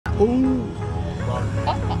Ooh.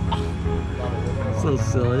 So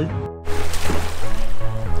silly.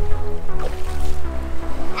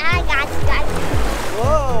 I got you, guys.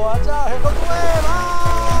 Whoa, watch out, here goes the wave.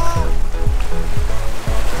 Ah!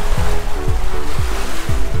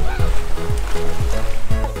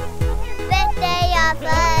 Birthday of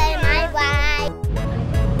my wife.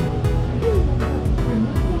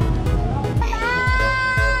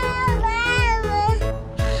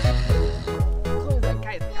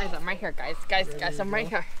 Guys, I'm right here, guys. Guys, I'm right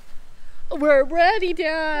here. We're ready,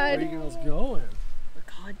 Dad. Where are you girls going? We're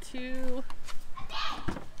going to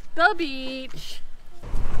the beach.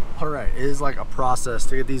 All right, it is like a process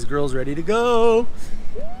to get these girls ready to go.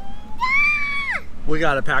 We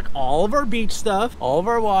gotta pack all of our beach stuff, all of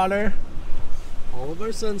our water, all of our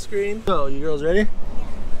sunscreen. So, you girls ready?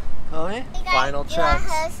 Okay. Final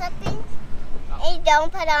checks. Something? If you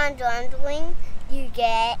don't put on drawing, you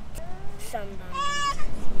get somebody.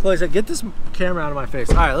 Chloe said, get this camera out of my face.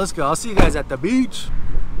 All right, let's go. I'll see you guys at the beach.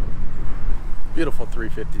 Beautiful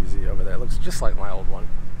 350Z over there. Looks just like my old one.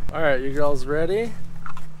 All right, you girls ready?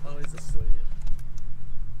 Chloe's asleep.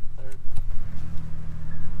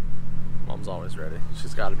 Mom's always ready.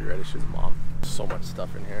 She's got to be ready. She's a mom. So much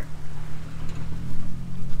stuff in here.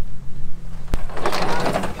 It's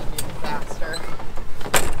gonna be a disaster.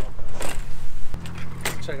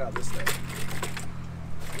 Check out this thing.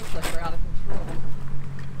 Looks like we're out of control.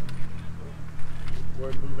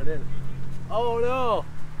 We're moving in. Oh no!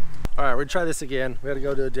 All right, we're gonna try this again. We gotta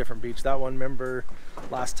go to a different beach. That one, remember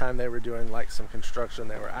last time they were doing like some construction.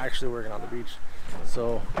 They were actually working on the beach.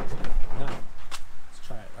 So, now, let's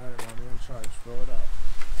try it. All right, Mommy, I'm trying to throw it up.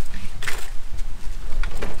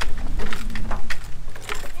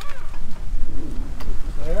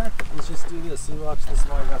 There, let's just do this. See, watch this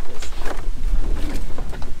while I got this.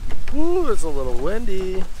 Ooh, it's a little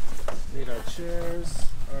windy. Need our chairs.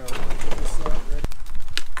 All right, we'll put this up. Ready?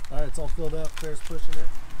 All right, it's all filled up. Claire's pushing it.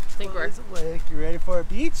 I think we're awake. You ready for a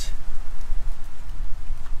beach?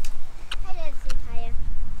 I didn't see tired.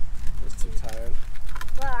 It's too tired.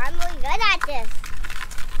 Well, I'm really good at this.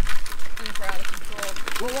 I think we're out of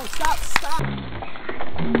control. Whoa, stop, stop!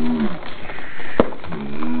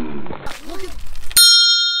 Look at...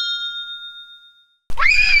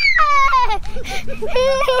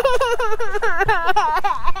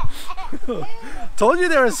 Told you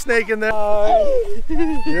there was a snake in there.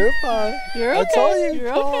 You're fine. You're okay. I told you.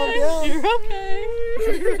 You're Calm okay. down. You're okay.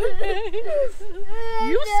 You're okay.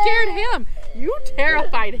 You scared him. You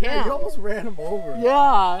terrified him. Yeah, you almost ran him over.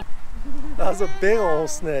 Yeah. That was a big old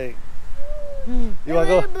snake. You want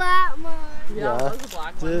to go? Black one. Yeah, that was a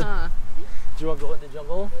black one, Dude. huh? Do you want to go in the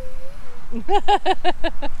jungle?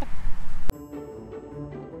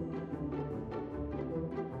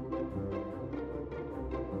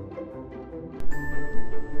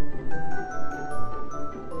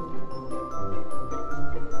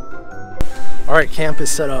 All right, camp is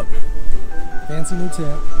set up. Fancy new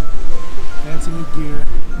tent, fancy new gear,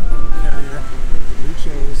 carrier, new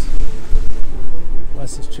chairs,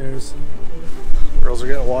 Wes's chairs. Girls are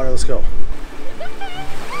getting water, let's go.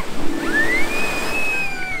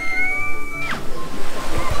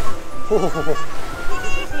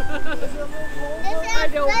 I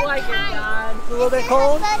don't like it, Dad. It's a little bit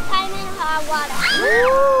cold. This is the time in hot water.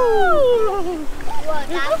 Ooh. Well,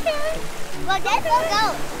 that's okay. Well, this will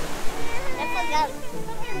go. This will go.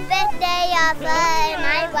 Birthday of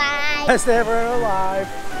my wife. Best day ever alive.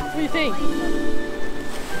 What do you think?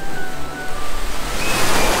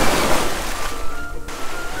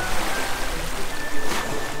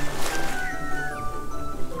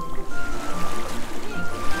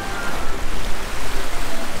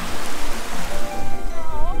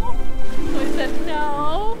 I said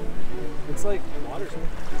no. It's like water's pretty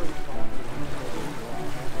cold.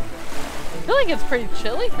 I feel like it's pretty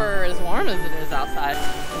chilly for as warm as it is outside. I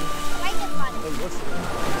like this one. Hey, listen.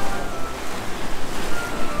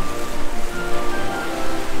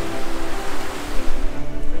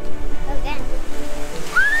 Again.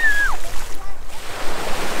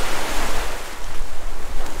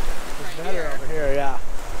 It's better over here, yeah.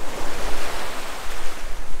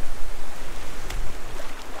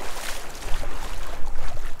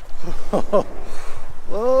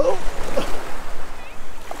 Whoa.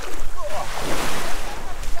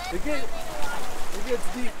 It gets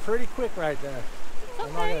deep pretty quick right there.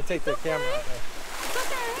 I'm not going to take the camera out there.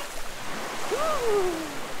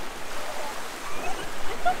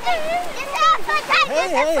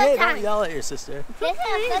 Hey, don't yell at your sister. Don't put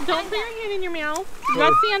your hand in your mouth. You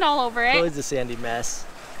got sand all over it. Chloe's a sandy mess.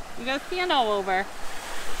 You got sand all over.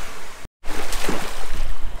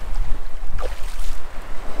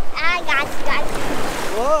 I got you guys.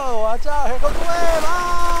 Whoa! Whoa, watch out, here comes the wave.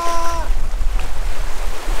 Ah!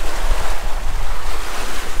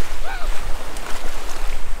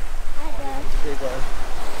 Big one.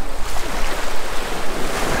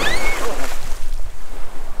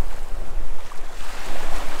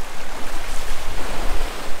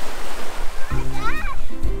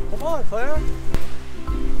 Come on, Claire.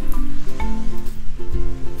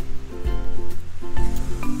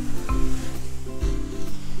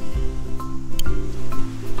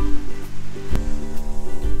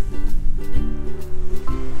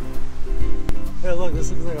 Hey, look,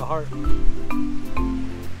 this looks like a heart.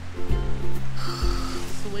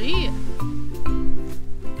 Sweet.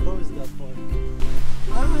 Chloe's that point.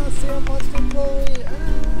 Ah, Sam wants to Chloe. Ah.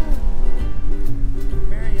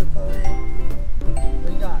 Where are you, Chloe? What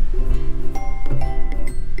do you got?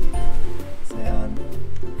 Sam.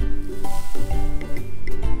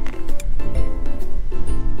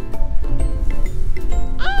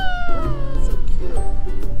 So cute.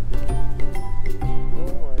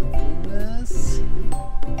 Oh my goodness.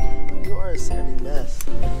 You are a sandy mess.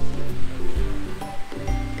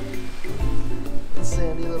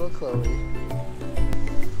 Sandy little Chloe.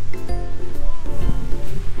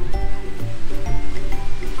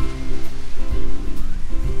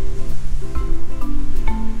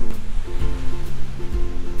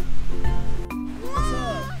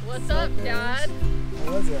 What's up, Dad?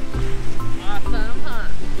 How was it? Awesome, huh?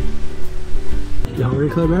 You hungry,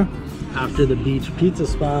 Claire? After the beach pizza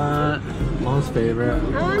spot. Mom's favorite.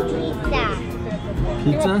 I want pizza.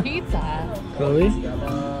 Pizza? Pizza. Chloe?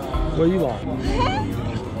 What do you want?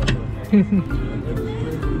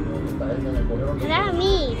 Not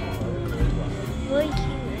me. Boy,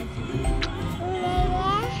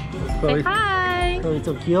 Say hi. Chloe's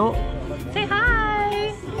so cute. Say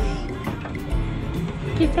hi.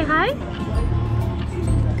 Can you say hi?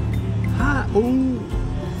 Hi. Ooh.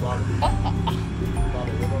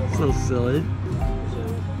 So silly.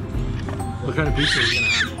 What kind of pizza are you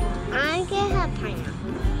gonna have? I'm gonna have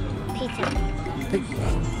pineapple pizza.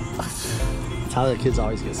 That's how the kids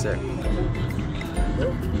always get sick.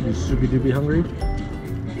 You super duper hungry?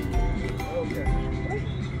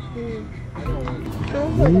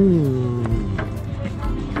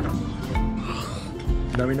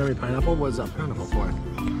 Nummy nummy pineapple? What is that pineapple for?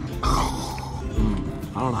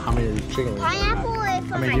 I don't know how many of these chicken wings. Pineapple is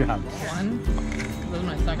for How many do you have? One. This is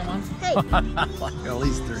my second one. Hey, Like at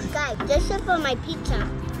least 3. guys, this is for my pizza.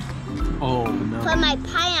 Oh no. For my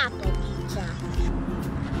pineapple pizza.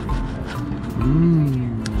 Mmm.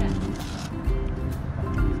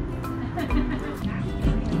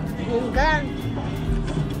 Good.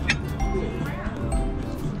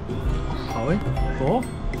 Holly? Full?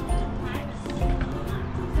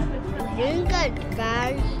 Doing good,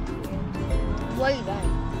 guys. What are you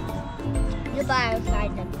doing? You buy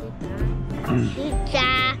outside the pizza. Pizza.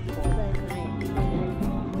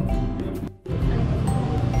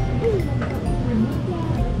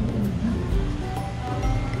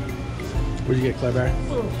 What did you get, Claire?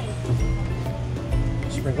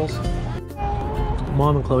 Sprinkles?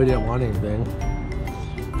 Mom and Chloe didn't want anything.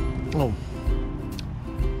 Oh.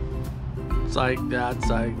 Psych, Dad,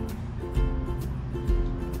 psych.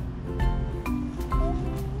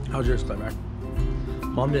 How's yours, Claire?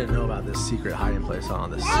 Mom didn't know about this secret hiding place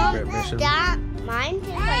on this secret mission. Mine tastes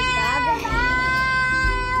like that.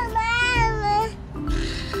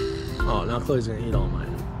 Oh, now Chloe's gonna eat all mine.